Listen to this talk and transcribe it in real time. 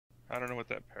I don't know what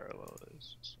that parallel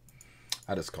is.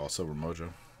 I just call Silver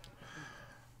Mojo.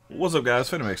 What's up, guys?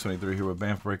 FenMX23 here with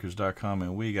BAMFBreakers.com,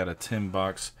 and we got a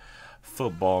 10-box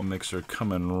football mixer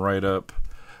coming right up.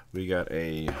 We got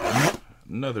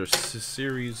another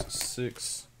Series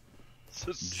 6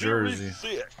 jersey. Series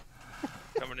 6.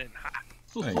 Coming in hot.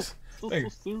 Thanks. See,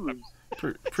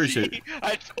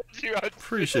 I told you.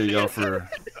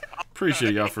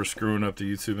 Appreciate y'all for screwing up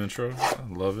the YouTube intro. I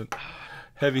love it.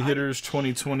 Heavy Hitters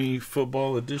 2020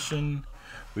 Football Edition.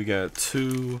 We got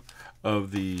 2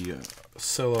 of the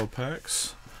cello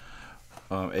packs,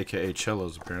 aka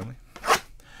cellos apparently.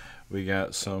 We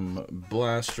got some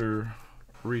blaster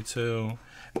retail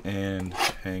and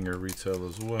hanger retail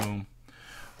as well.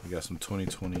 We got some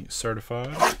 2020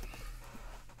 certified.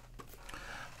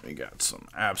 We got some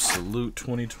absolute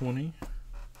 2020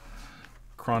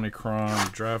 Chronic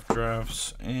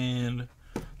drafts and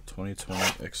 2020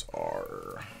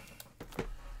 XR.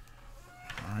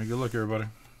 Alright, good luck everybody.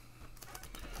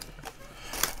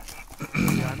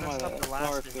 Yeah, I messed up the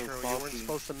last intro. You weren't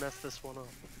supposed to mess this one up.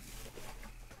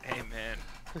 Hey man,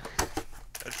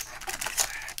 it's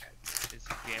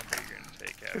a gamble you're gonna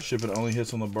take out. Shipping only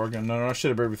hits on the bargain. No, I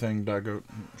ship everything. Go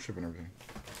shipping everything.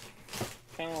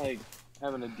 Kind of like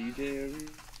having a DJ over here.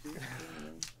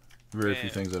 Very few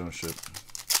things I don't ship.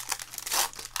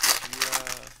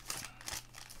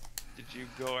 Did you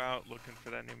go out looking for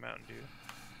that new Mountain Dew?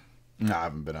 No, I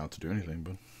haven't been out to do anything,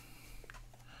 but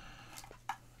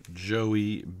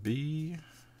Joey B,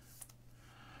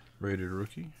 rated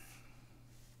rookie.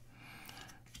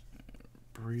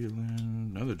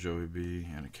 Breland, another Joey B,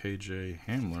 and a KJ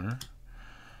Hamler.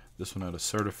 This one out of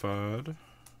certified.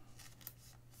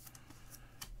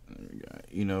 There we got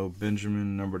Eno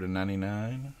Benjamin, number to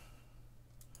 99.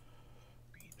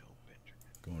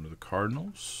 Going to the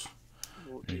Cardinals.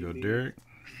 There you go, Derek.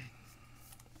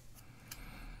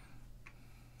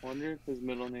 I wonder if his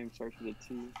middle name starts with a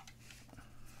T.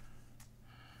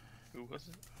 Who was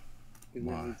it? His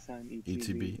name would sign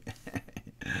ETB.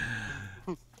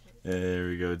 There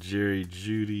we go, Jerry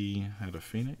Judy out of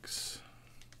Phoenix.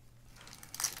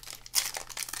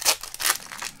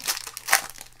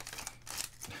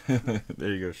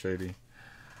 There you go, Shady.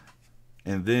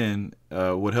 And then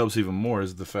what helps even more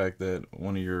is the fact that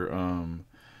one of your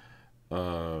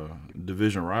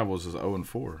division rivals is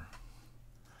 0-4. It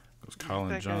was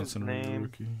Colin Johnson,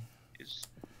 rookie. Is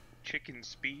Chicken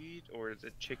Speed or is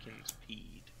it Chicken's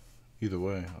Peed? Either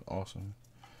way, awesome.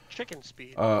 Chicken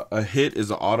Speed. A hit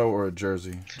is an auto or a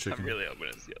jersey. Chicken. I'm really hoping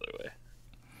it's the other way.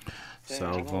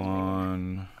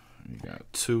 Salvon. You got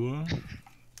Tua.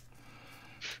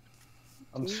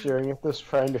 I'm staring at this,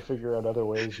 trying to figure out other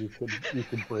ways you could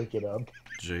break it up.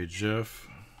 J. Jeff.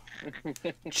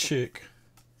 Chick.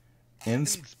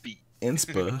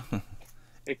 Inspa.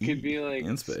 It could be like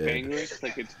Spanglish,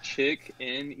 like it's chick,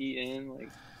 N-E-N,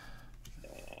 like.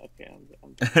 Okay, I'm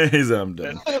I'm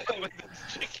done.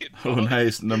 Oh,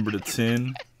 nice. Number to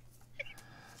 10.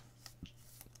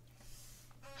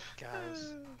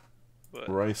 Guys.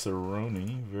 Rice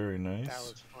Aroni. Very nice. That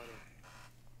was funny.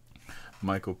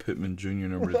 Michael Pittman Jr.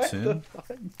 number 10. Yo,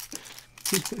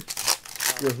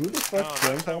 who the fuck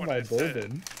drank all my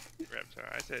bourbon?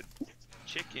 I said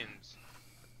chickens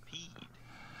peed.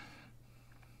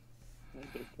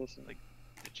 Like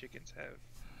the chickens have.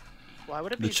 Why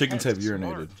would it be the chickens have smart?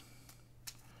 urinated.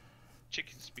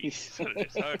 Chicken speed.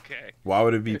 Okay. Why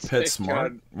would it be Pet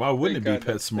Smart? Why wouldn't it be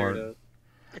Pet Smart?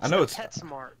 I know it's Pet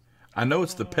Smart. I know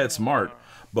it's the Pet Smart,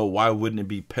 but why wouldn't it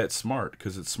be Pet Smart?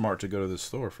 Because it's smart to go to the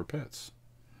store for pets.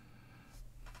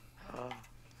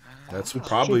 That's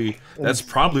probably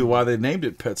why they named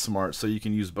it Pet Smart, so you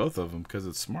can use both of them because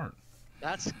it's smart.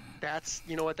 That's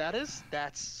you know what that is?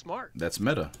 That's smart. That's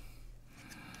meta.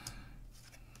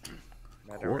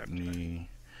 Courtney.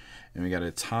 And we got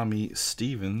a Tommy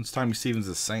Stevens. Tommy Stevens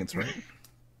is Saints, right?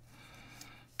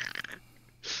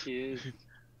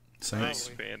 Saints.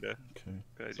 Panda. Okay.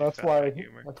 That's why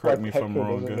Correct me if Petco I'm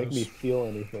wrong, doesn't make guys. me feel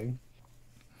anything.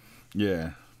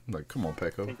 Yeah. Like, come on,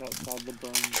 Pecco.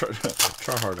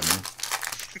 Try harder, man.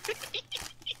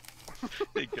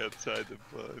 Think outside the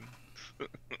bun.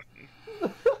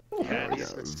 Yeah,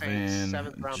 he's the Saints, Van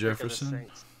 7th round Jefferson. pick of the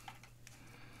Saints.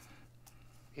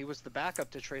 He was the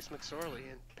backup to Trace McSorley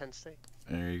in Penn State.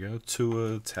 There you go.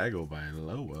 Tua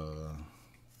Tagovailoa.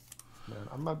 Man,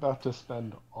 I'm about to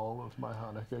spend all of my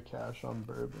Hanukkah cash on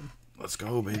bourbon. Let's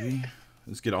go, baby.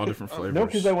 Let's get all different flavors. No,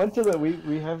 because I went to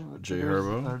we have J. there's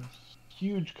Herbo. a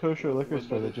huge kosher liquor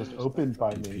store that just opened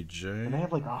by me, PJ. and they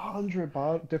have like 100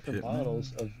 different Pittman.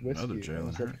 bottles of whiskey. Another And I Jalen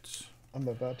was like, Hurts. I'm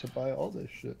about to buy all this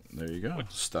shit. There you go.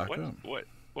 Stock up.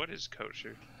 What is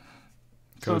kosher?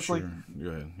 So it's like Kosher. Go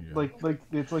ahead. like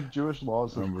it's like Jewish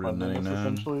laws of Number cleanliness 99,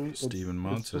 essentially. Stephen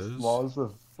It's just Montez. laws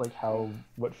of like how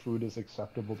what food is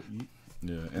acceptable to eat.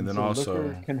 Yeah, and And then so also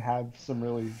liquor can have some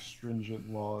really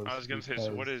stringent laws. I was gonna say,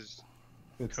 so what because is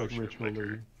it's like kosher ritually.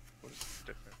 liquor? What is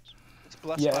the difference? It's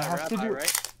blessed Yeah, by it a has to rabbi, do-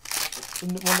 right?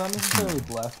 Well, not necessarily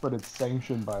blessed, but it's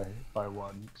sanctioned by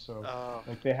one. So Oh.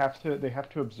 like they have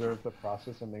to observe the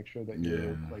process and make sure that you're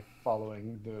Yeah. like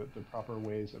following the proper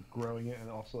ways of growing it and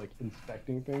also like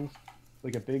inspecting things.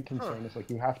 Like a big concern is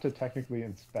like you have to technically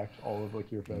inspect all of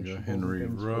like your we vegetables got Henry and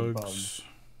things for bugs. Ruggs,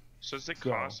 So does it So-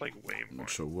 cost like way more?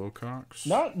 Mitchell Wilcox.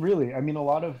 Not really. I mean, a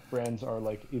lot of brands are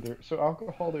like either so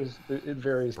alcohol. It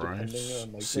varies Bryce, depending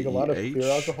on like a lot of CEH,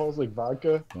 pure alcohols like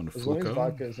vodka. Going to As long as Fluco.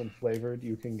 vodka isn't flavored,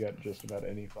 you can get just about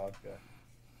any vodka.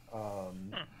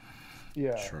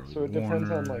 Yeah. Charlie So it depends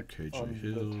Warner, on like KJ on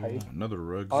Hill, the type. another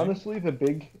Ruggs. Honestly, the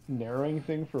big narrowing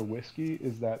thing for whiskey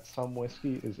is that some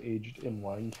whiskey is aged in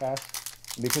wine casks.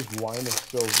 And because wine is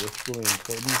so ritually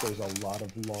important, there's a lot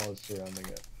of laws surrounding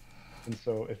it. And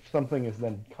so if something is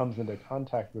then comes into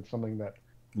contact with something that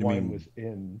You wine mean was in,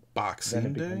 then Boxing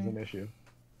it becomes Day? an issue.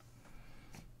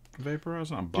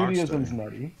 Vaporize on Box Judaism's Day.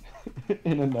 nutty,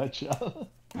 in a nutshell.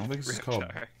 I think this is Rich called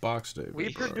eye. Box Day. We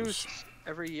Vaporize. produce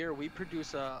every year. We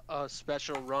produce a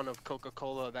special run of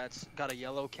Coca-Cola that's got a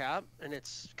yellow cap and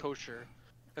it's kosher,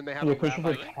 and they have Yeah, a kosher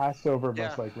rabbi. for Passover, Yeah.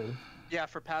 most likely. Yeah,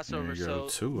 for Passover. There you go,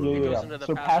 So two Yeah, of yeah, them. goes yeah. into the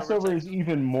So Passover Passover is section.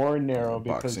 even more narrow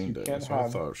because Boxing you Day. can't That's what I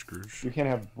have thought, Scrooge. you can't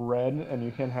have bread and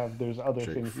you can't have there's other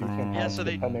Jake things you Fromm, can Yeah, have so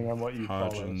they- depending on what you follow.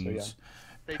 Hodgins, So yeah.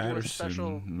 they do a special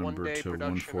Patterson, number one-day to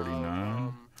production 149.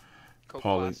 of Coke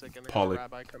Pauly- Classic, and they Pauly- have a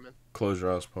rabbi come in. Close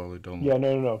your eyes, Paulie. Don't Yeah, look.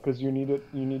 no, because you need it.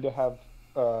 You need to have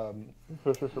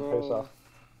kosher for Whoa.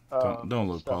 Pesach. Don't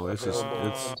look, stuff Paulie. It's just available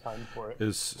it's- in time for it.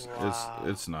 It's Wow.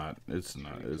 it's not it's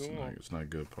not pretty it's cool. not it's not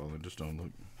good, Paulie. Just don't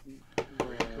look. Yeah.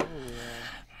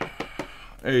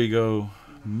 There you go,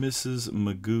 Mrs.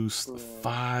 Magoo's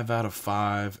 5 out of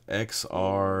 5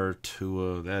 XR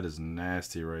Tua. That is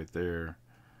nasty right there.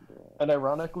 And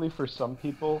ironically, for some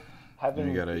people, Then having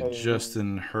you got a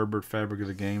Justin Herbert Fabric of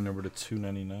the Game number to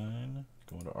 299.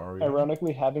 Going to Aria.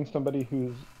 ironically having somebody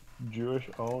who's Jewish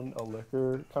own a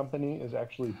liquor company is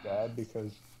actually bad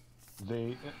because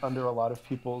they under a lot of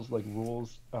people's like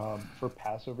rules for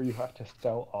Passover you have to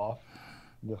sell off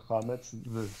the chametz,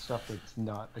 the stuff that's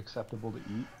not acceptable to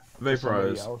eat, to somebody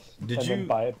Vaporize. else, Did and you then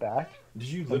buy it back. Did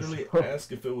you Like, literally so-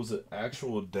 ask if it was an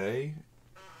actual day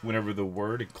whenever the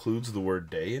word includes the word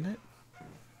day in it?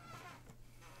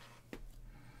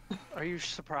 Are you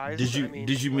surprised? Did you I mean,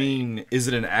 did you like, mean is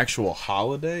it an actual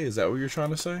holiday? Is that what you're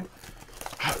trying to say?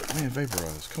 Man,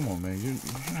 Vaporize. Come on, man. You're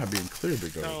not being clear,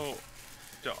 big guy. So,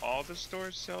 do all the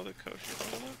stores sell the kosher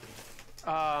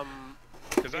cola?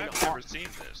 Because in I've all- never seen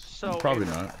this. So Probably in-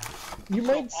 not. You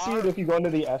So might see our- it if you go into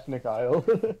the ethnic aisle.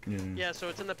 Yeah. Yeah, so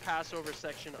it's in the Passover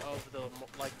section of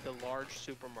the large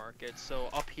supermarkets. So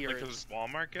up here, Like, it's, does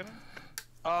Walmart get them?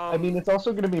 I mean, it's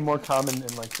also going to be more common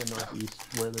in like the Northeast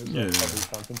where there's Yeah. a heavy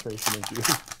concentration of Jews.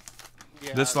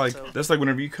 yeah, That's like so,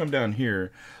 whenever you come down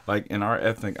here, like in our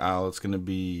ethnic aisle, it's gonna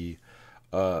be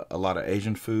a lot of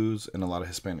Asian foods and a lot of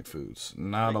Hispanic foods.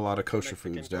 Not a lot of kosher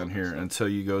Mexican foods down food here and stuff. until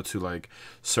you go to like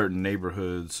certain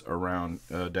neighborhoods around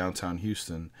downtown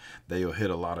Houston. They'll hit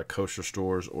a lot of kosher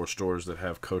stores or stores that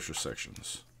have kosher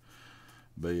sections.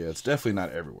 But yeah, it's definitely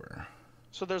not everywhere.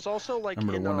 So there's also like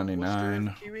Number in 199,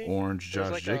 Worcester, Kiwi, Orange there's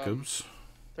Josh like, Jacobs.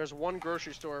 there's one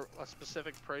grocery store, a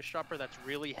specific price shopper that's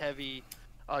really heavy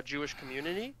Jewish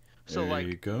community. So There you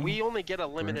like go. we only get a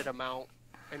limited amount,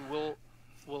 and we'll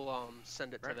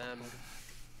send it to them.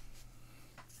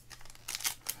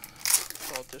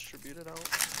 So I'll distribute it out.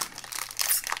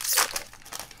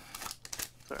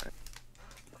 Sorry.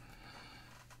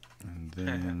 And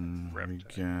then we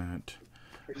Reptile. got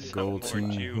Gold More Team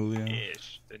Julio.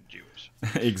 Jew-ish than Jewish.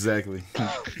 Exactly.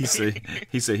 he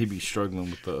said he'd be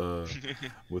struggling with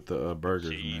the burgers,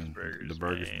 man. Cheeseburgers, The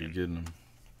burgers be man. getting him.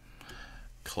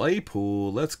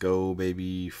 Claypool, let's go,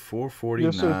 baby.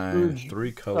 449, Scrooge, 3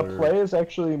 The color. play is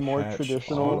actually more patch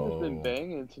traditional. auto. It's been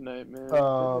banging tonight, man. It's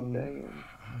Um, been banging.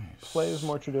 Play is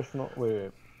more traditional.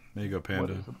 Wait, There you go,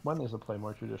 Panda. when is the play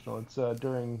more traditional? It's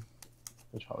during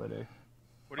which holiday?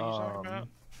 What are you talking about?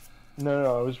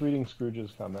 No, I was reading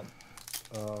Scrooge's comment.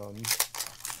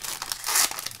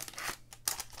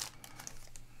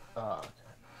 Okay.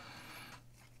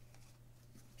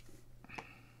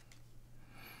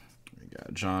 We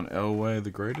got John Elway,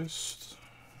 the greatest.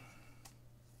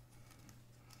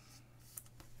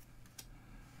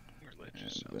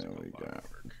 Religious And sounds then like a we lot of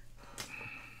got work.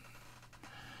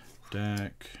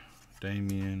 Dak,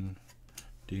 Damien,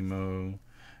 Demo,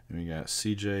 And we got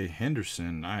CJ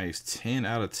Henderson. Nice. 10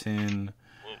 out of 10.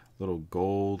 Little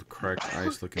gold cracked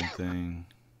ice looking thing.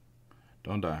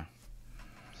 Don't die.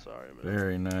 Sorry, man.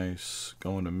 Very nice.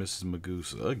 Going to Mrs.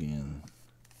 Magoose again.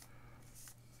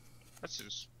 That's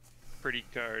just pretty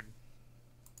card.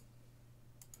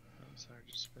 I'm sorry,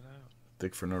 just spit out.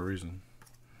 Thick for no reason.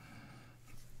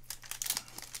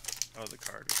 Oh, the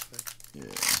card is thick. Yeah.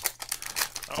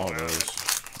 Oh, All wow, those.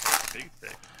 that's big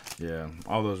thick. Yeah,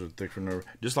 all those are thick for no.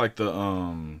 Just like the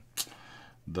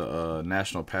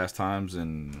National Pastimes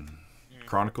and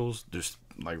Chronicles, just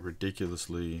like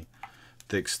ridiculously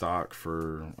thick stock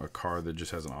for a card that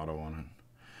just has an auto on it.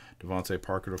 Devontae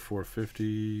Parker to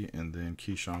 450, and then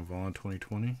Keyshawn Vaughn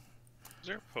 2020. Is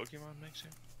there a Pokemon mixer?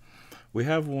 We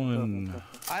have one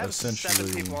I have 7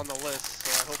 essentially people on the list,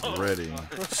 so I hope ready.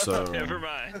 So Never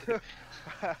mind.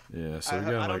 yeah, so we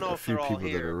I got don't like know a if few they're all people that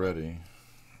here, are but- ready.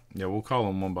 Yeah, we'll call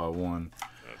them one by one.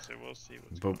 So we'll see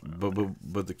what's going on.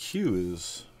 But the queue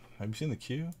is. Have you seen the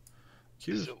queue?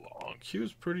 Is it long? Queue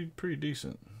is pretty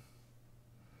decent.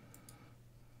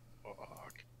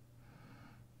 Fuck.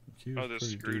 Queue is Oh, the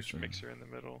pretty Scrooge decent. mixer in the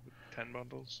middle. 10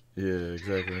 bundles. Yeah,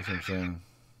 exactly. That's what I'm saying.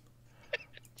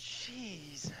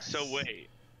 Jesus. So wait,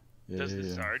 Yeah, does the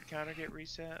yeah. Zard counter get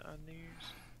reset on New Year's?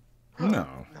 No.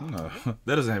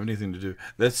 That doesn't have anything to do.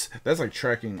 That's like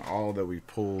tracking all that we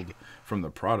pulled from the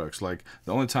products. Like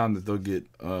the only time that they'll get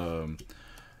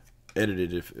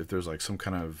edited if there's like some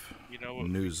kind of You know what?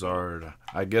 new Zard.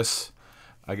 I guess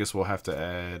we'll have to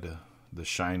add the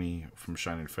shiny from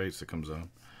Shining Fates that comes out.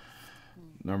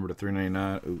 Number to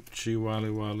 399. Uchi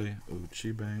Wally Wally.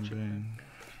 Uchi Bang Bang.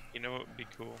 You know what would be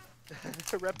cool?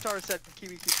 Reptar said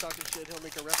Kiwi keeps talking shit, he'll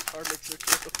make a Reptar mixer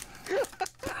too.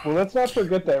 Well, let's not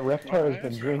forget that Reptar has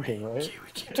been drinking, right? Kiwi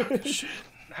keep talking shit.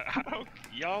 How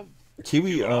y'all?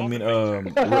 Kiwi, Reptar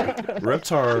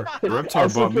I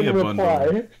bought me a sent him bundle.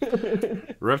 reply.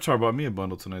 Reptar bought me a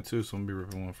bundle tonight too, so I'm gonna be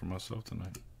ripping one for myself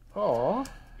tonight. Aw.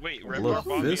 Wait, Look, Reptar bought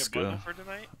me a Visca. bundle for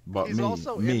tonight? Bought He's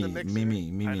also in me, the mixer.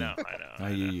 me. I know.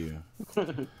 Not you.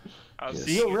 I was Yes.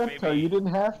 See, thinking Reptar, maybe- you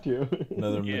didn't have to.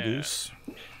 Another Yeah. Magoose.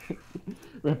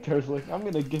 Reptar's like, I'm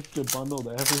gonna gift a bundle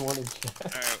to everyone in chat.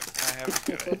 Alright, I have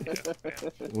a good idea.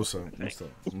 man.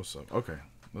 What's up? Okay,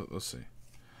 let's see.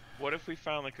 What if we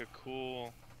found like a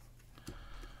cool,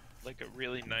 like a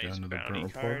really nice Down to the bounty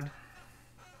Burnt card? Reporter.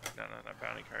 No, not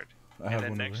bounty card. I And have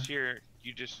then one next over year,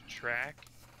 you just track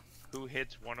who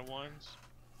hits 101s.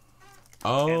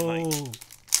 Oh, and, like,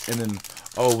 and then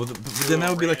but then that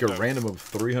would be like a random. random of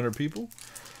 300 people.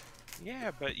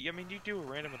 Yeah, but I mean, you do a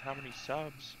random with how many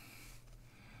subs?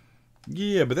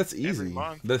 Yeah, but that's easy.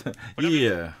 month. That- I mean,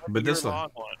 yeah, but that's Year like long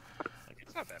one. Like,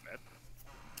 it's not that bad.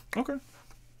 okay.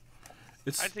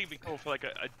 It's I think it'd be cool for like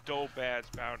a Dole Bad's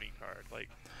bounty card. Like,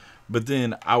 but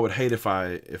then I would hate if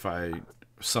I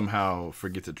somehow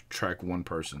forget to track one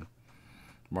person.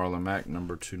 Marlon Mack,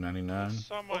 number 299.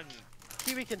 someone.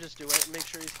 Kiwi can just do it and make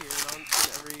sure he's here and on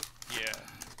every, Yeah.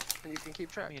 and you can keep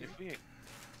track. I mean, if we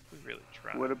really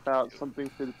try. What about something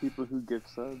for the people who give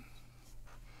subs?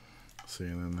 See,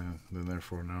 and then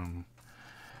therefore now I'm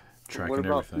tracking What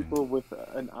about everything. people with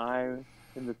an I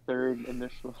in the third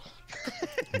initial?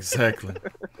 Exactly.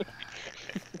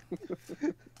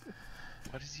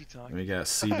 What is he talking? And we got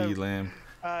CD Lamb.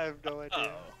 I have no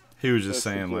idea. He was just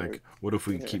That's a saying, like, joke. what if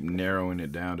we Yeah. keep narrowing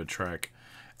it down to track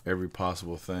every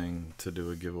possible thing to do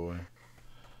a giveaway?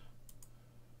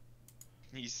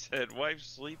 He said, "Wife's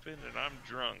sleeping and I'm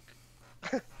drunk."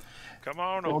 Come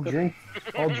on I'll over. drink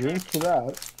to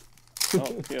that.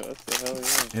 Oh yeah, that's the hell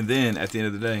yeah. And then at the end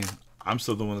of the day, I'm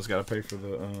still the one that's got to pay for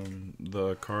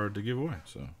the card to give away.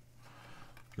 So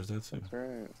there's that too. That's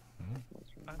right.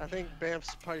 I think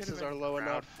BAMF's prices are low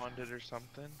enough. Funded or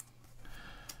something.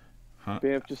 Huh?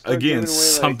 Bam, just start Again, giving away,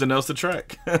 something else to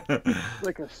track.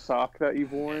 like a sock that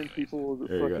you've worn. People will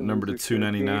There you go, fucking number to lose their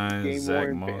 $2.99, game Zach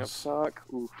worn Bam Moss. sock.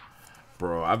 Oof.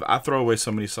 Bro, I throw away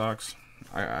so many socks.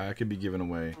 I could be giving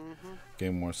away Mm-hmm.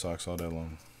 game worn socks all day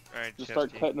long. All right, Just start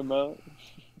Chesty. cutting them out.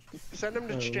 Send them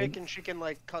to Yeah, Chick and she can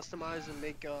like customize and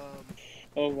make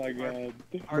Oh my god.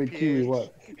 Wait, Kiwi, RPAs.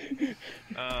 what?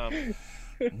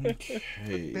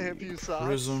 Okay. Bamboo socks.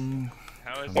 Prism.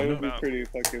 How is That it would be about? pretty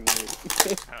fucking lit.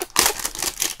 Is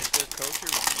there kosher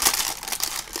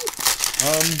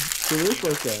There is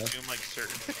like a consume like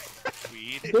certain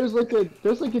weed? there's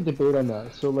like a debate on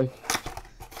that. So like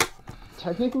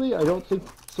technically I don't think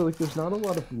so, like there's not a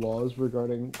lot of laws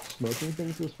regarding smoking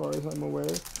things as far as I'm aware.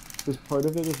 Because part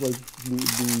of it is like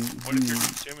What if you're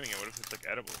consuming it? What if it's like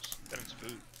edibles? Then it's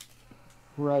food.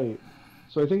 right.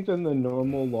 So I think then the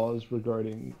normal laws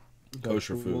regarding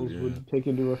Kosher food, vegetables yeah. would take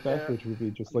into effect, Yeah. which would be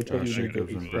just like Josh that you need Jacobs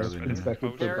to and be Bradley.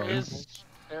 inspected for There bugs. is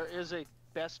There is a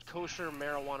best kosher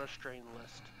marijuana strain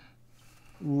list.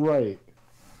 Right.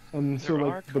 And so There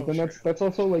like, are but then kosher. that's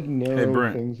also like narrow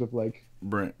Brent. things of like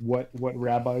Brent, what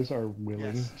rabbis are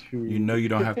willing Yes. to. you know you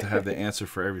don't have to have the answer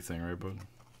for everything, right, bud?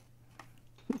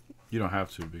 You don't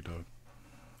have to, big dog.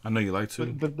 I know you like to.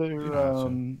 But You don't have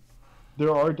to.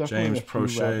 there are definitely James a few rabbis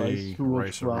Prochet, who will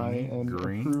Rice try Aroni, and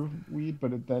Green. approve weed,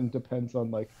 but it then depends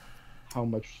on like how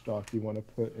much stock you want to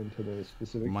put into those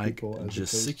specific Mike people, as opposed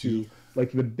Jasicki. to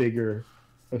like the bigger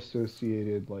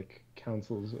associated like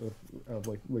councils of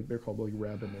like they're called like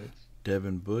rabbinates.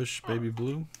 Devin Bush, Baby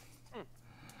Blue.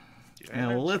 Dude, I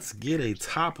And heard let's some get a weird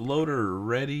stuff. top loader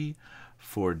ready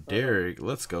for Derek.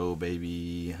 Let's go,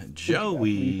 baby.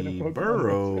 Joey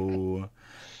Burrow,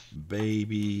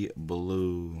 Baby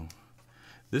Blue.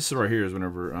 This right here is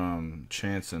whenever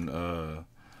Chance and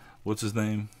what's his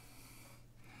name?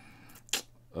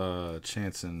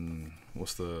 Chance and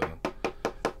what's the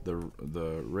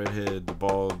redhead, the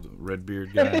bald, red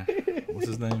beard guy? What's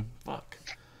his name? Fuck.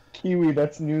 Kiwi,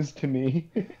 that's news to me.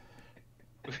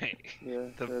 Wait, Yeah,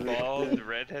 the that is- bald,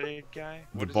 redheaded guy?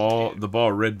 The What does ball, he do? the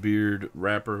ball, red beard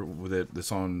rapper with it.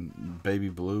 That's on Baby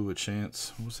Blue with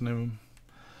Chance. What's the name of him?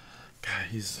 God,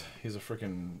 he's a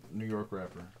freaking New York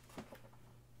rapper.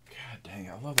 God dang,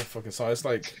 I love that fucking song. It's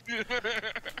like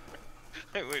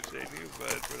I wish I knew,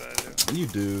 but I you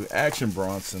do. Action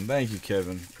Bronson. Thank you,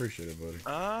 Kevin. Appreciate it, buddy. don't.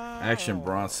 Oh. Action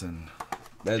Bronson.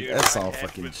 That Dude, that's my all head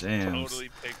fucking was jams. Totally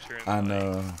picturing, I like,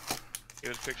 know. it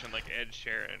was picturing like Ed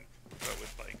Sheeran, but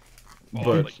with like, But-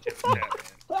 all, like Tim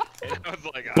Chapman. And I was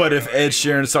like, I But don't if know Ed anyone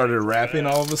Sheeran that started thinks rapping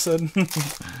that. all of a sudden,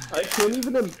 I can't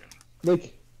even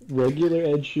like regular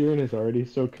Ed Sheeran is already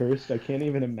so cursed. I can't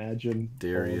even imagine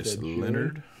Darius bald Ed Sheeran.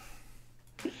 Leonard,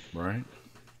 right?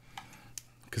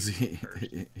 Because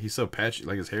he's so patchy.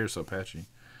 Like his hair is so patchy.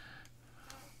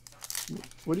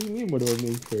 What do you mean? What do I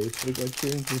mean cursed? Like Ed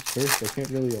Sheeran's just cursed. I can't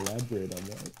really elaborate on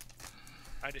that.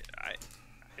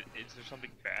 Is there something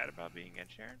bad about being Ed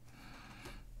Sheeran?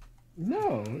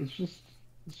 No, it's just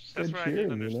That's Ed what I didn't Sheeran,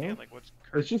 you understand. know. Like, what's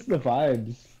It's just the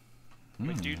vibes.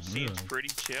 Like, dude seems really? pretty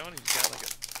chill, and he's got like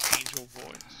an angel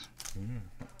voice.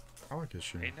 I like his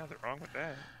shit. Ain't nothing wrong with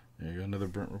that. There you go, another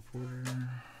Brent reporter.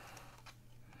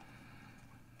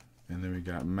 And then we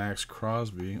got Max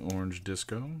Crosby, Orange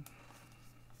Disco.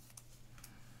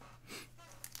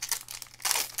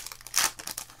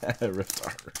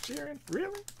 Sharon,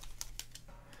 really?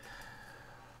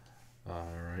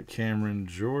 Alright, Cameron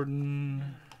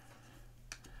Jordan.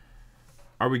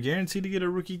 Are we guaranteed to get a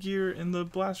rookie gear in the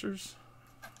blasters?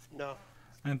 No,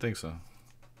 I didn't think so.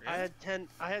 I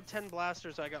had 10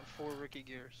 blasters. I got 4 rookie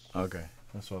gears. Okay,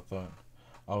 that's what I thought.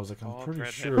 I was like, I'm Bald pretty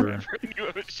redhead sure rapper. You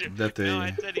have a shit. that they. No,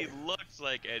 I said he looks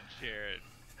like Ed Sheeran,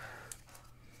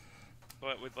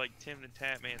 but with like Tim the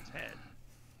Tatman's head,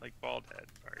 like bald head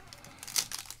part.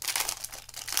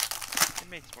 It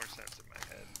makes more sense in my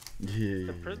head.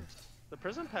 Yeah. The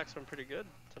prison pack's been pretty good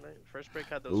tonight. First break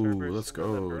had those. Ooh, Herbers let's and go.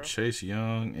 November. Chase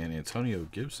Young and Antonio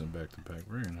Gibson back to back.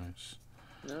 Very nice.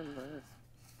 Yeah, nice.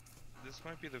 This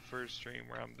might be the first stream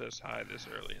where I'm this high this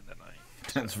early in the night.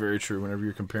 That's very true. Whenever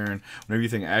you're comparing, whenever you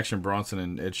think Action Bronson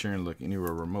and Ed Sheeran look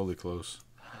anywhere remotely close,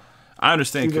 I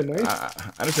understand. See, the nice-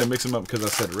 I understand mix them up because I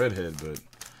said redhead, but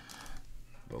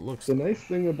the looks. The nice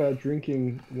thing about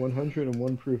drinking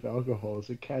 101 proof alcohol is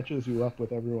it catches you up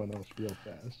with everyone else real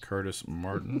fast. Curtis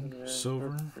Martin, Yeah, silver,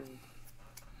 that's pretty-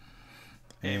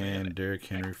 Hey, man. and Derrick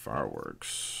Henry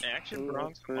fireworks. Action Ooh,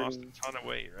 Bronson that's lost a pretty- ton of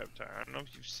weight, Reptar. I don't know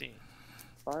if you've seen.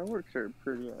 Fireworks are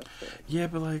pretty aesthetic. Yeah,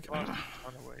 but like Lost a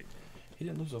ton of weight. he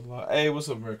didn't lose a lot. Hey, what's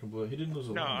up, American Blood? He didn't lose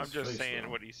a No, lot. in I'm his just face, saying though.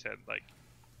 what he said. Like,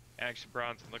 Action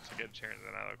Bronson looks like Ed Sheeran,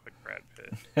 and I look like Brad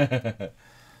Pitt.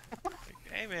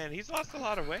 Like, hey, man, he's lost a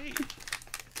lot of weight.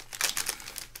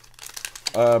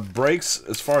 Breaks,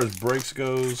 as far as breaks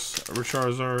goes,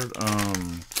 Charizard,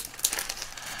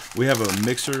 we have a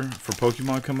mixer for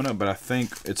Pokemon coming up, but I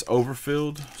think it's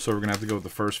overfilled, so we're gonna have to go with the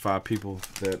first 5 people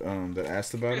that that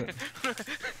asked about it.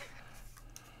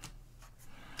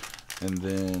 And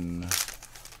then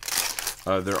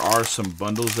there are some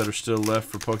bundles that are still left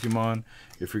for Pokemon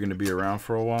if you're gonna be around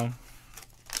for a while.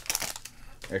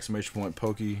 Exclamation point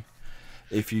Pokey.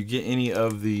 If you get any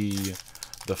of the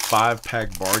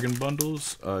 5-pack bargain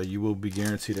bundles, you will be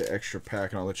guaranteed an extra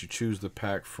pack, and I'll let you choose the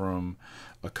pack from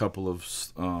a couple of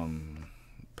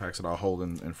packs that I'll hold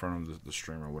in front of the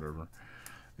stream or whatever.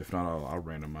 If not, I'll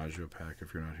randomize you a pack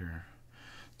if you're not here.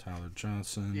 Tyler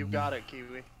Johnson. You got it,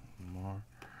 Kiwi. Lamar.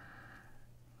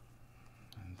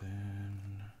 And then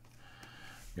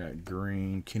got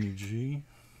Green Kenny G.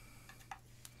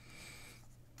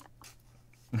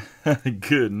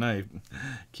 Good night.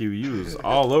 Kiwi, you was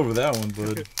all over that one,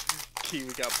 bud.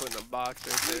 Kiwi got put in a box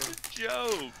right there.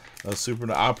 Joke.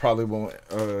 Super. I probably won't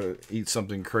eat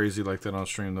something crazy like that on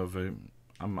stream though. Vape.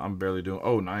 I'm barely doing.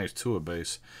 Oh, nice, 2 a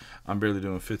base. I'm barely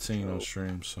doing 15 on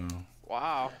stream. So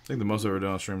Wow. I think the most I've ever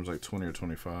done on stream was like 20 or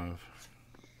 25.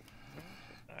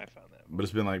 I found that. But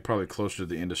it's been like probably closer to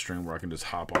the end of stream where I can just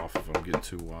hop off if I'm getting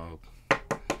too wild.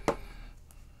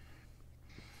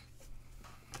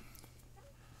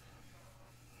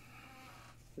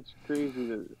 It's crazy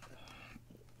that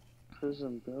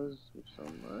Prism does so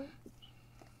much.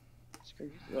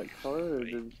 Like color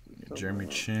did so Jeremy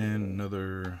much. Chin,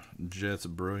 another Jets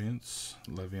Brilliance,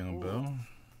 Le'Veon Bell.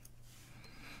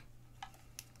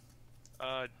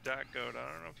 Dot Goat,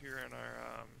 I don't know if you're in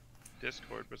our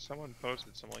Discord, but someone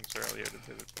posted some links earlier to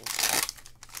Physical.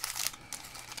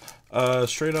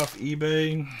 Straight off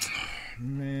eBay,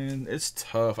 man, it's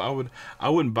tough. I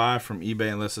wouldn't buy from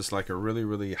eBay unless it's like a really,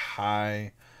 really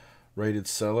high rated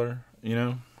seller, you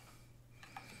know?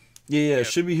 Yeah, it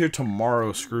should be here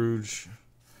tomorrow, Scrooge.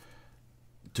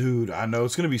 Dude, I know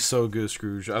it's gonna be so good,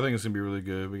 Scrooge. I think it's gonna be really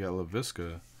good. We got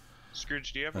LaVisca.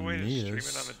 Scrooge, do you have a way to stream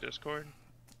it on the Discord?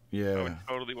 I Yeah. would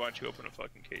totally watch you open a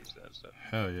fucking case of that stuff.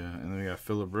 Hell yeah. And then we got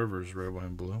Phillip Rivers, red, white,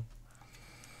 and blue.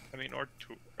 I mean, or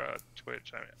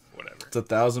Twitch, I mean, whatever. It's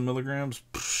 1,000 milligrams.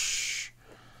 Psh.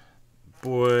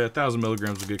 Boy, 1,000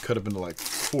 milligrams will get cut up into like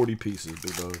 40 pieces,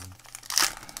 big dog.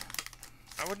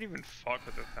 I wouldn't even fuck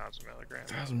with 1,000 milligrams.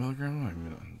 1,000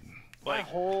 milligrams? My Like,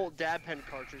 whole dab pen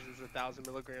cartridge is 1,000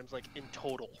 milligrams, like in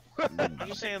total. I'm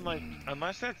just saying, like,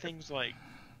 unless that thing's like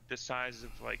the size of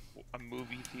like a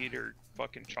movie theater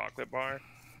fucking chocolate bar,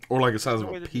 Or like the size there's of no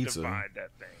a way to pizza. divide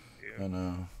that thing, dude. I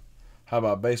know. How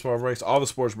about baseball breaks? All the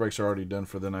sports breaks are already done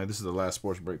for the night. This is the last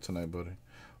sports break tonight, buddy.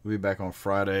 We'll be back on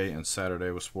Friday and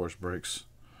Saturday with sports breaks.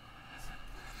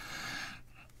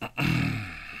 Which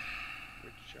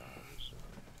jobs?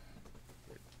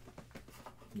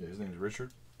 Yeah, his name's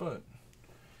Richard, but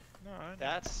No, I know.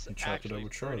 That's he chopped it up actually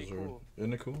with pretty Charizard. cool.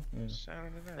 Isn't it cool? Yeah.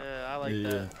 Sounded it out. Yeah, I like Yeah.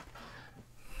 that.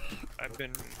 I've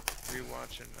been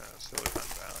rewatching Silicon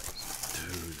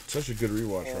Valley. Dude, such a good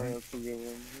rewatch, Oh, right? that's a good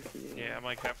one. That's a good Yeah, I'm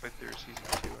like halfway through season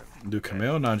 2. And Dude,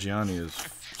 Kumail Nanjiani is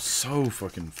so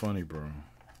fucking funny, bro.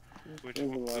 which There's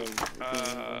a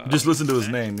lot of Just listen to his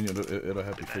name, and it'll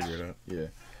help you figure it out. Yeah.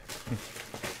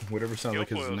 Whatever sounds like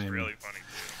his Guilfoyle's name. really funny too.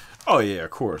 Oh yeah, of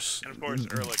course. And of course,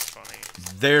 Ehrlich's funny.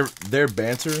 Their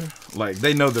banter, like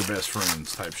they know they're best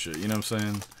friends type shit. You know what I'm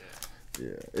saying?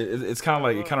 Yeah. It's kind of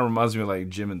like it kind of reminds me of like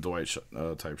Jim and Dwight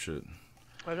type shit.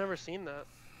 I've never seen that.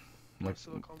 Like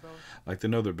Silicon Valley. like they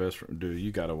know they're best friends. Dude,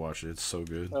 you gotta watch it. It's so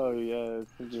good. Oh yeah,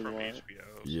 it's a It's good from one. HBO.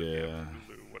 So Yeah.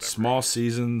 Hulu, whatever. Small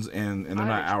seasons and they're I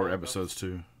not actually hour love episodes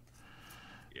too.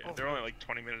 Yeah, they're only like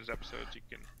 20 minutes episodes. You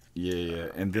can Yeah.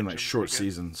 And then like Jim's short pretty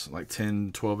good. seasons, like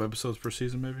 10, 12 episodes per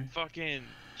season maybe. fucking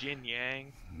Jin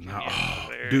Yang. Jin No. Yang's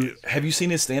hilarious. Dude, have you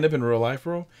seen his stand up in real life,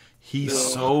 bro? He's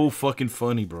so fucking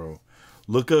funny, bro.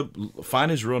 Find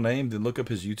his real name, then look up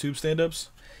his YouTube stand ups.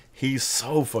 He's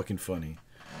so fucking funny.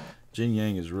 Jin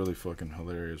Yang is really fucking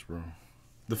hilarious, bro.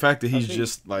 The fact that he's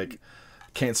just like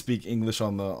can't speak English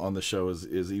on the show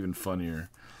is even funnier.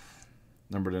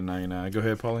 Number to 99. Go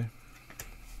ahead, Paulie.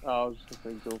 Oh, I was just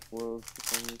gonna say Go Foils.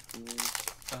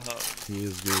 He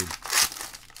is good.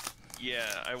 Yeah,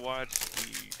 I watched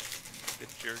the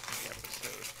jerking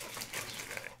episode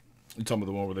yesterday, You talking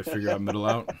about the one where they figure out middle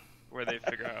out? where they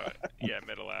figure out,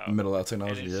 middle out. Middle out And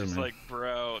technology, it's yeah, just man. like,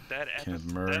 bro, that Kenneth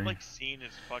episode, Murray. that like scene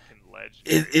is fucking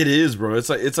legendary. It is, bro. It's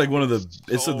like one of the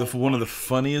So one of the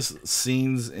funny. funniest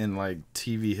scenes in like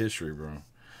TV history, bro.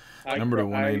 I Number to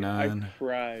cri- 189. I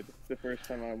cried the first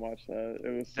time I watched that. It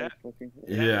was so That- fucking.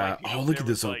 Yeah, Yeah. like, you Oh, know, look there at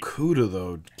this was, like- Okuda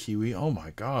though, Kiwi. Oh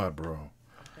my god, bro.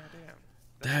 Goddamn.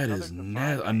 That That's is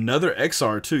another another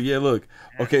XR too. Yeah, look.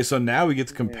 Okay, so now we get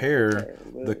to compare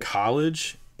Yeah, the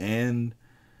college and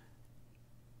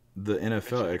the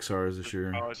NFL XRs this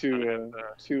year. Oh, it's Two, gonna uh, have the-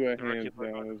 two the rookie hands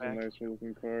logo down on the is a back. nice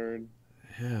looking card.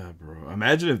 Yeah, bro.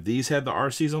 Imagine if these had the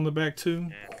RCs on the back too.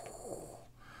 Yeah.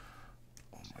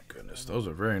 Oh my goodness, those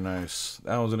are very nice.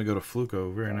 That one's gonna go to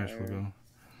Fluco. Very nice, Fire.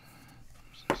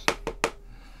 Fluco.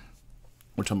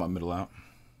 We're talking about middle out.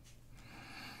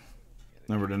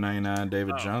 Number to 99,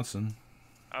 David Oh. Johnson.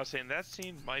 I was saying that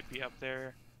scene might be up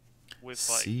there with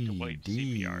like the white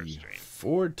CPR CD stream.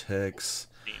 Vortex.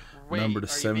 Scene. Number to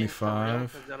are you being for real?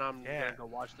 75. 'Cause then I'm Yeah. gonna go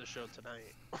watch the show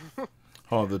tonight.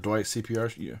 Oh, the Dwight CPR.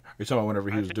 Yeah. You're talking about whenever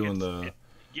he I was think doing it's- the it-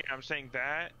 yeah, I'm saying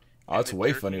that. Oh, and it's the way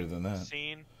jerking funnier than that.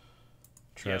 Scene,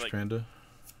 Trash like- Panda.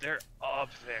 they're up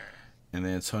there. And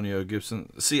then Antonio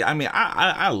Gibson. See, I mean,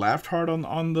 I laughed hard on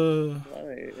the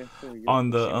Right, it's really good. on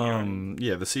the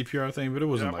CPR. the CPR thing, but it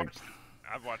wasn't I like watched-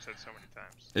 I've watched that so many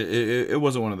times. It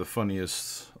wasn't one of the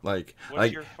funniest. What's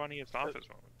your funniest Office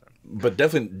moment then? But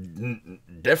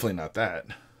definitely not that.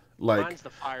 Mine's the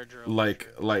fire drill.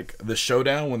 Like the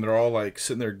showdown when they're all like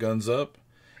sitting there guns up,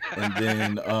 and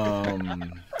then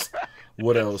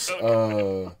what else?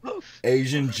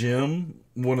 Asian Jim,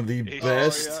 one of the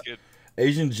best. Yeah.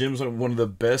 Asian Jim's one of the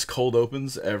best cold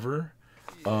opens ever.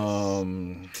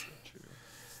 I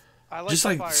like Just the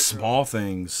like fire small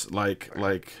things, like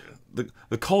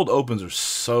the cold opens are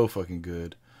so fucking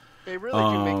good. drill. They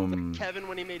really do make Kevin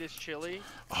when he made his chili.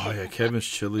 Oh yeah, Kevin's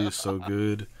chili is so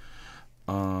good.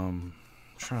 I'm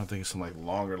trying to think of some like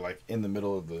longer, like in the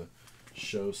middle of the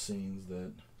show scenes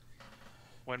that.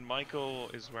 When Michael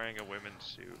is wearing a women's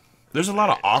suit. There's a lot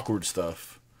of awkward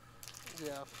stuff.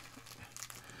 Yeah.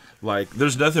 Like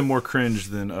there's nothing more cringe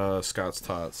than Scott's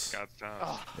Tots. Scott's Tots.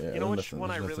 Oh, Yeah, you know which nothing-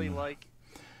 one I there's really nothing- like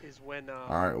is when. All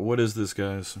right, what is this,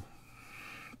 guys?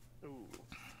 Ooh,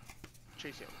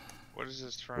 Chase Young. What is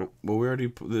this from? Well, we already.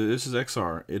 This is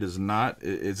XR. It is not.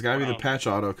 It's got to be the patch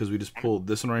auto because we just pulled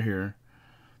this one right here.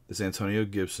 This Antonio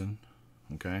Gibson.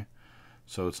 Okay,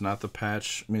 so it's not the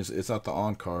patch. I mean, it's not the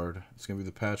on card. It's gonna be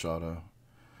the patch auto.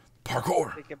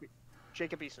 Parkour.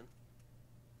 Jacob Eason.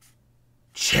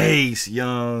 Chase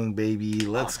Young, baby.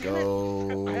 Let's Oh, damn it.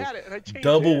 go. I had it and I changed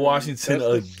Double it. Washington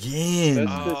That's again.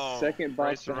 That's the second box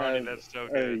Bryce to Ronnie, have that's so a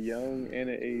good. young and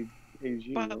a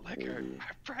Asian. But liquor,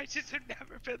 our prices have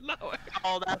never been lower.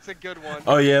 Oh, that's a good one.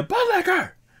 Oh yeah, Bud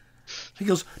Liquor. He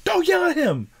goes, don't yell at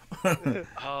him.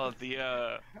 Oh, the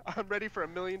I'm ready for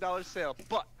 $1 million sale,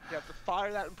 but you have to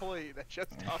fire that employee that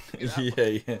just talked to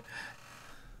me. Yeah.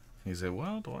 He said,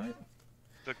 well, Dwight.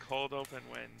 the cold open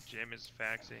when Jim is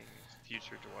faxing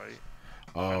future Dwight.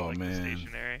 Oh like, the man.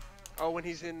 stationery. Oh, when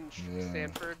he's in Yeah.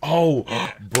 Stanford. Oh,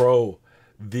 Yeah. bro.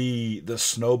 The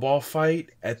snowball fight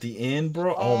at the end,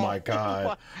 bro. Oh my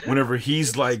god. Whenever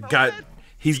he's like got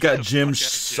Jim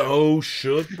so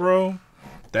shook, bro.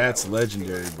 That's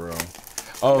legendary, bro.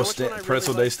 Oh, which one I really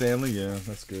Pretzel Day like? Stanley, yeah,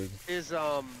 that's good. Is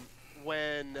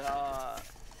when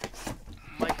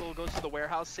Michael goes to the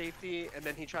warehouse safety and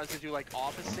then he tries to do like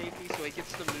office safety, so he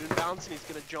gets the moon bounce and he's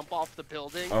gonna jump off the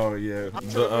building. Oh yeah, Up to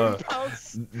the moon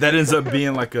bounce. that ends up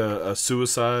being like a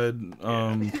suicide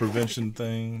prevention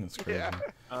thing. That's crazy.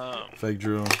 Yeah. Fake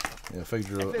drill, yeah, fake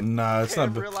drill. And then Nah, it's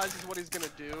Pam not. realizes what he's gonna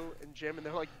do, and Jim, and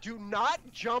they're like, "Do not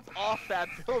jump off that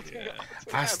building." Yeah.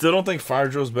 I still don't think fire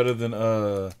drill's better than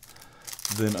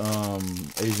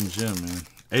Asian Jim, man.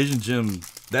 Asian Jim,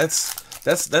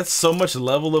 that's so much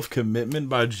level of commitment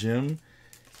by Jim.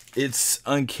 It's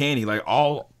uncanny. Like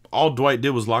all Dwight did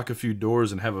was lock a few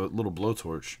doors and have a little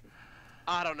blowtorch.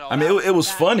 I don't know. I mean, it was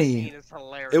that funny. scene is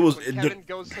hilarious. It was- When Kevin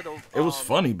goes to the It was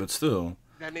funny, but still.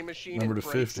 vending machine Number and to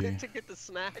breaks 50. it to get the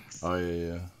snacks. Oh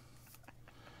yeah.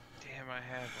 Damn, I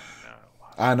had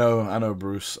one. No. I know,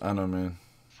 Bruce. I know, man.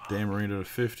 Dan Marino to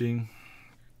 50.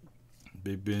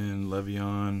 Big Ben,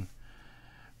 Le'Veon.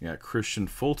 We got Christian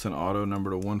Fulton auto number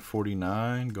to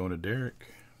 149 going to Derek.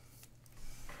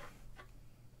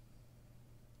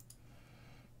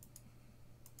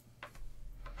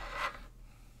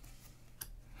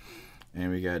 And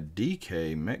we got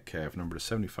DK Metcalf number to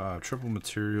 75. Triple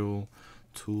material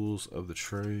tools of the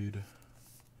trade.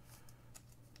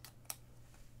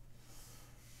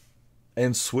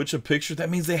 And switch a picture. That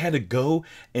means they had to go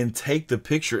and take the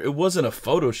picture. It wasn't a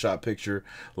Photoshop picture.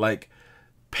 Like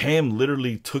Pam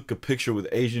literally took a picture with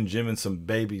Asian Jim and some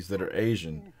babies that are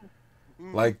Asian.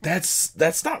 Like that's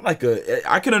not like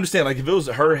I can understand like if it was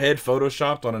her head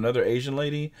photoshopped on another Asian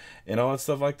lady and all that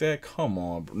stuff like that. Come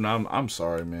on, no, I'm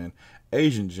sorry, man.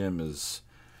 Asian Jim is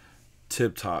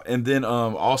tip top. And then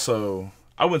also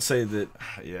I would say that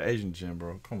Asian Jim,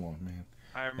 bro. Come on, man.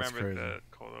 I remember crazy. the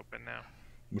cold open now.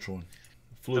 Which one?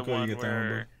 The Fluco, one you get that one,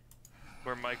 bro?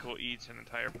 where Michael eats an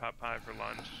entire pot pie for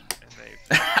lunch, and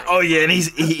they. Oh yeah, and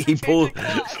he pulls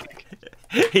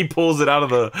he pulls it out of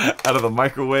the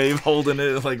microwave, holding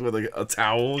it like with a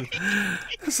towel.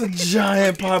 It's a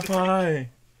giant pot pie.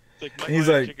 Like, And he's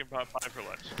Michael had like- chicken pot pie for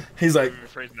lunch. He's like,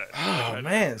 Rephrase that. oh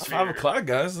man, it's 5 o'clock,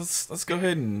 guys. Let's go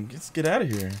ahead and let's get out of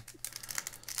here.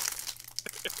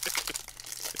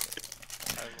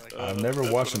 I've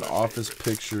never watched an Office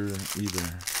picture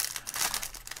either.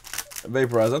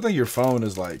 Vaporize, I think your phone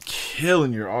is like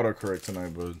killing your autocorrect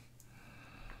tonight, bud.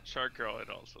 Shark Girl had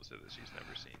also said that she's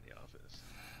never seen The Office.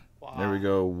 Wow. There we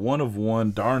go. 1 of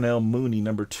 1. Darnell Mooney,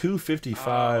 number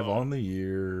 255 Oh. on the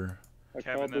year. I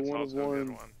Kevin, called the that's one of also a good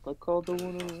one. one. I called the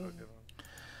one of Also a one. good one.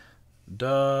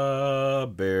 Duh,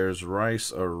 Bears,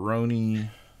 Rice, Aroni.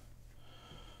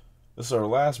 This is our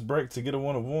last break to get a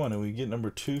 1 of 1, and we get number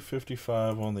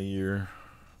 255 on the year.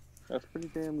 That's pretty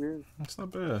damn good. That's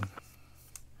not bad.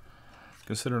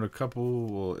 considering a couple,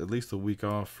 well, at least a week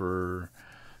off for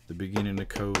the beginning of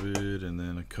COVID, and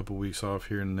then a couple weeks off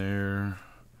here and there.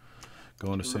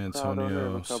 Going to San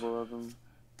Antonio. A couple of them.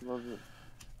 Love it.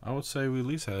 I would say we at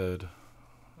least had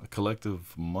a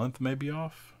collective month maybe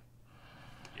off.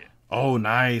 Yeah. Oh,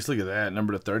 nice. Look at that.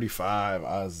 Number to 35,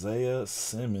 Isaiah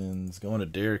Simmons. Going to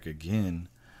Derek again.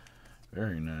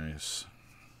 Very nice.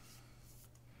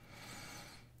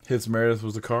 Hits Meredith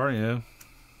was the car, yeah.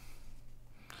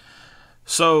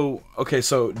 So, okay,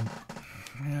 so,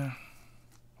 yeah.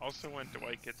 Also, when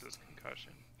Dwight gets his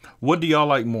concussion. What do y'all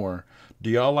like more? Do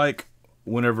y'all like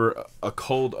whenever a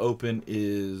cold open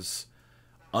is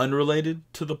unrelated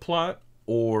to the plot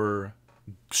or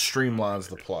streamlines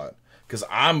the plot? Because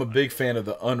I'm a big fan of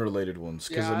the unrelated ones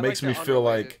because Yeah, it I makes like me the feel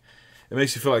unrelated. like it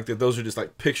makes you feel like that those are just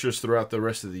like pictures throughout the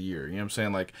rest of the year. You know what I'm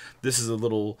saying? Like this is a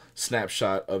little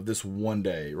snapshot of this one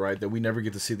day, right? That we never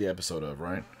get to see the episode of,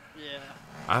 right? Yeah.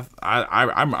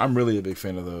 I'm really a big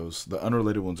fan of those. The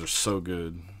unrelated ones are so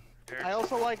good. I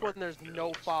also like when there's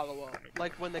no follow-up.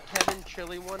 Like when the Kevin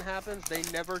Chili one happens, they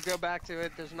never go back to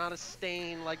it. There's not a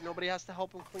stain. Like nobody has to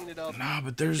help him clean it up. Nah, but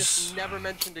It's there's just never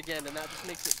mentioned again, and that just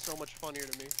makes it so much funnier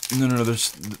to me. no.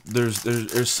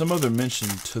 There's some other mention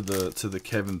to the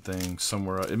Kevin thing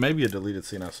somewhere. It may be a deleted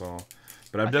scene I saw,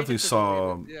 but I think definitely it's a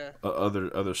saw deleted, yeah.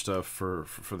 other stuff for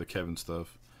the Kevin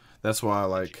stuff. That's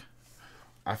why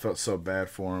I felt so bad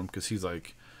for him because he's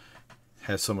like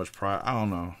had so much pride. I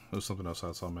don't know. There was something else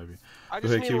I saw maybe. I Go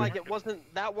just ahead, mean Kiwi. like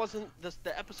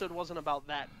the episode wasn't about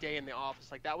that day in the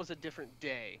office. Like that was a different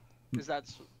day, because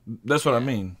that's That's what I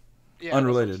mean. yeah,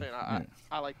 Unrelated. That's what I'm saying.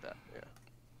 I like that. Yeah.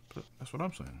 But that's what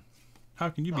I'm saying. How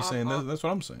can you be No, saying that? I'm- That's what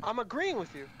I'm saying. I'm agreeing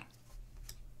with you.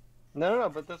 No,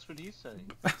 but that's what he's saying.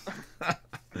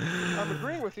 I'm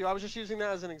agreeing with you. I was just using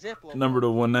that as an example. Of Number to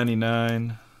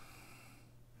 199.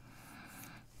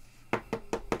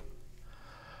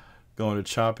 Going to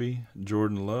Choppy,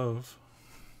 Jordan Love.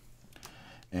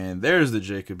 And there's the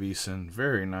Jacob Eason.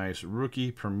 Very nice.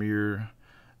 Rookie Premier.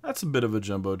 That's a bit of a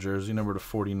jumbo jersey. Number to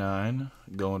 49.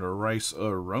 Going to Rice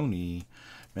Aroni.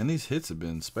 Man, these hits have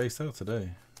been spaced out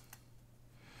today.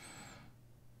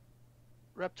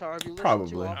 Reptar, have you listened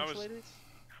Probably. to Office I was- Ladies?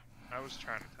 I was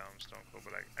trying to tell him Stone Cold,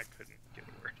 but I couldn't get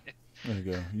a word in. There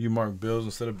you go. You mark Bills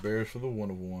instead of Bears for the 1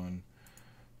 of 1.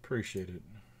 Appreciate it.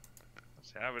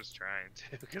 See, I was trying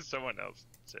to because someone else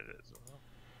said it as well.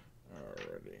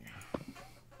 Alrighty.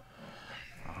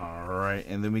 Alright,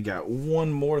 and then we got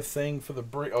one more thing for the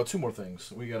break. Oh, two more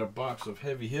things. We got a box of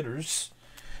heavy hitters.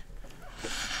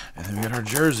 And then we got our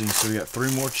jerseys. So we got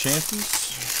 3 more chances.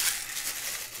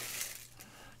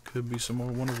 Could be some more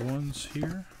 1 of 1s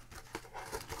here.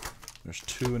 There's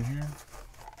 2 in here.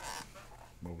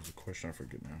 What was the question? I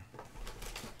forget now.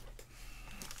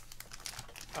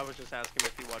 I was just asking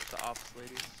if you watched The Office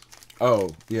Ladies. Oh,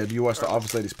 yeah. Do you watch the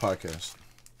Office Ladies podcast?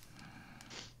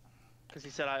 Because he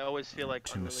said, I always feel like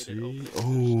Tennessee. unrelated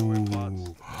openings or story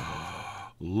plots.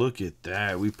 Oh, look at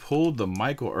that. We pulled the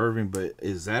Michael Irvin, but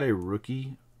is that a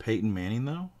rookie Peyton Manning,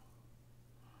 though?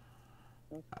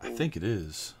 I think it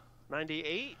is.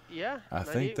 98? Yeah. I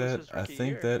think 98 was that his I rookie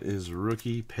think year. that is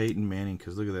rookie Peyton Manning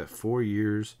because look at that, 4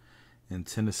 years in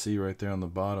Tennessee right there on the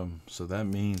bottom. So that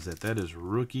means that is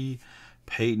rookie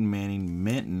Peyton Manning,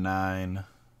 mint 9.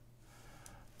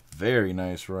 Very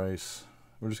nice, Rice.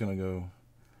 We're just gonna go.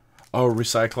 Oh,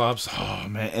 Recyclops. Oh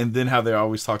man, and then how they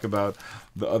always talk about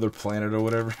the other planet or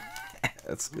whatever.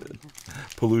 That's good.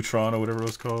 Pollutron or whatever it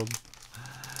was called.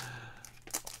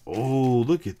 Oh,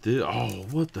 look at this. Oh,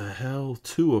 what the hell?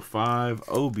 2 of 5.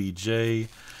 OBJ.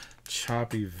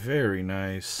 Choppy. Very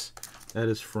nice. That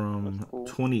is from That's cool.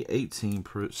 2018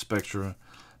 Spectra.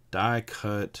 Die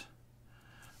cut.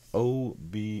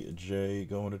 OBJ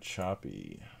going to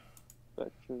Choppy.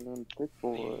 Spectrum and Thick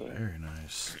Boy. Very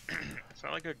nice. It's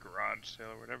not like a garage sale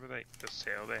or whatever the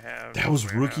sale they have. That was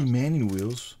warehouse rookie Manning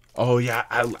wheels. Oh, yeah.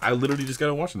 I literally just got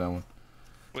to watching that one.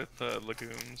 with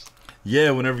lagoons.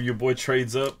 Yeah, whenever your boy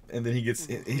trades up and then he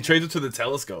trades up to the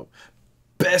telescope.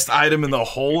 Best item in the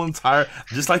whole entire,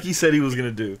 just like he said he was going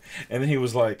to do. And then he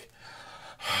was like,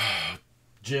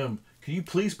 Jim, can you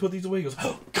please put these away? He goes,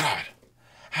 oh, God,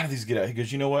 how do these get out? He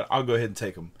goes, you know what? I'll go ahead and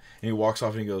take them. And he walks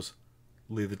off and he goes,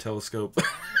 leave the telescope.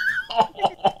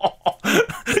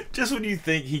 Just when you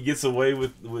think he gets away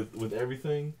with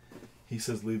everything, he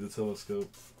says, leave the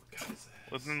telescope. God,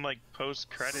 Well, then, like,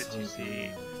 post-credits, you see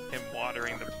him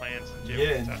watering the plants and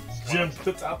yeah, Jim and puts out the Jim slugs.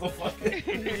 puts out the fucking.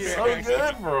 It's Yeah.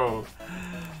 so good, bro.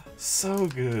 So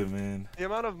good, man. The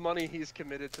amount of money he's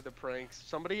committed to the pranks.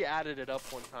 Somebody added it up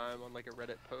one time on like a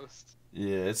Reddit post.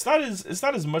 Yeah, it's not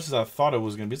as much as I thought it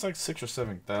was gonna be. It's like 6,000 or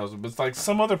 7,000, but it's like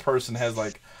some other person has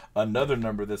like another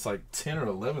number that's like 10 or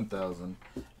 11,000,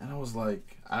 and I was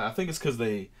like, I think it's because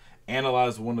they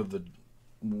analyzed one of the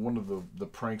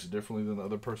pranks differently than the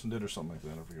other person did or something like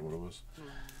that. I forget what it was.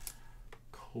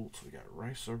 Colts, we got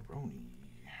Rice-A-Roni.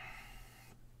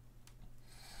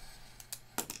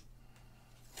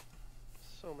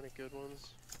 So many good ones.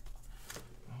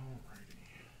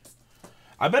 Alrighty.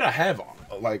 I bet I have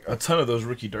like a ton of those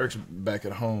Ricky Dirks back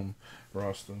at home,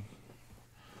 Roston.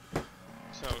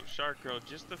 So, Shark Girl,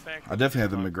 just the fact I definitely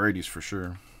have the McGrady's for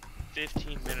sure.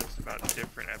 15 minutes about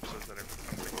different episodes that are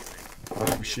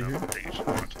coming. Is she here? That you should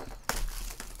watch.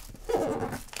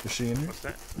 Is she in here? What's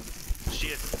that? She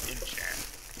is in chat.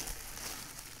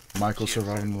 Michael She is.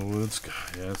 surviving in the woods. God,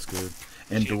 yeah, that's good.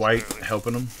 And She is Dwight really-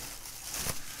 helping him.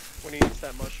 When he eats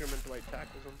that mushroom and Dwight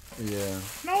tackles him. Yeah.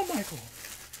 No, Michael.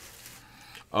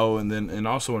 Oh, and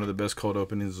also one of the best cold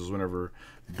openings is whenever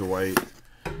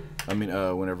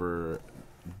whenever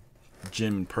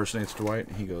Jim impersonates Dwight,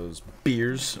 he goes,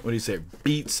 beers. What do you say?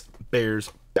 Beats,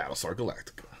 Bears, Battlestar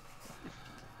Galactica.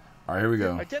 All right, here we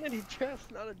go. Identity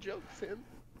chest, not a joke, Finn.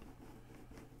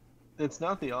 It's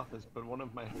not The Office, but one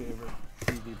of my favorite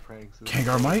TV pranks is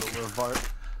Kangar Mike? the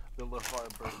LeVar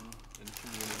Burton in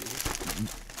Community.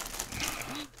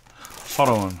 Hold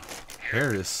on.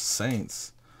 Harris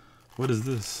Saints. What is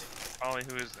this? Ollie,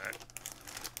 who is that?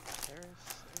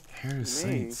 Harris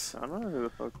Me? Saints. I don't know who the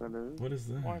fuck that is. What is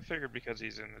Well, I that? figured because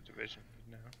he's in the division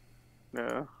now.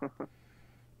 No.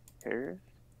 Harris?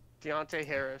 Deontay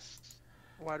Harris,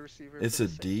 wide receiver. It's for a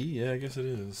the D? Yeah, I guess it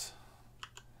is.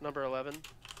 Number 11.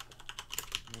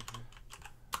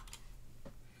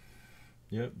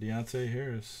 Yep, Deontay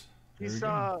Harris. There we He's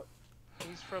go.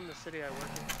 he's from the city I work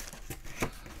in.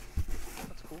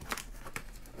 That's cool.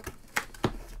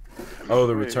 Oh,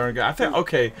 the Wait. return guy. I think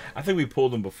we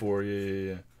pulled him before.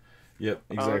 Yeah. Yep,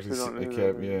 exactly. honestly don't know It who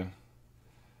kept, that yeah. is.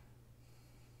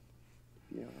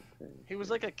 Yeah, okay. He was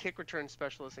like a kick return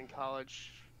specialist in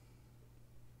college.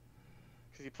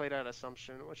 Because he played at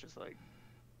Assumption, which is like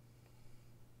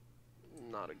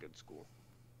not a good school.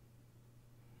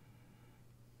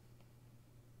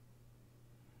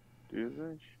 Is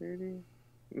that shady?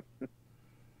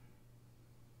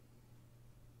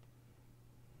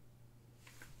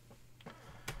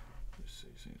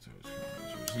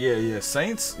 Yeah,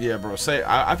 Saints. Yeah, bro.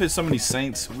 I've hit so many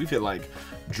Saints. We've hit like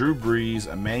Drew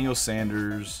Brees, Emmanuel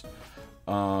Sanders,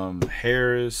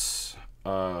 Harris,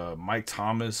 Mike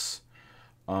Thomas,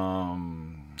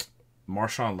 Marshawn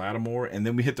Lattimore, and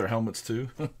then we hit their helmets too.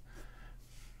 All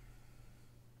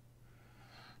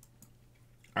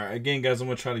right, again, guys, I'm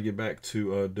gonna try to get back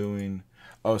to doing.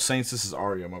 Oh, Saints. This is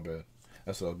Ario. My bad.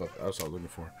 That's what I was looking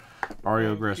for.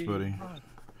 Ario Grass Buddy.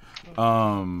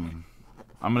 I'm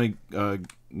gonna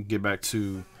get back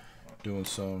to doing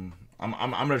some. I'm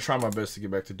gonna try my best to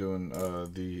get back to doing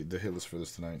the hit list for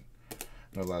this tonight.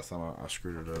 I know last time I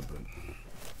screwed it up, but.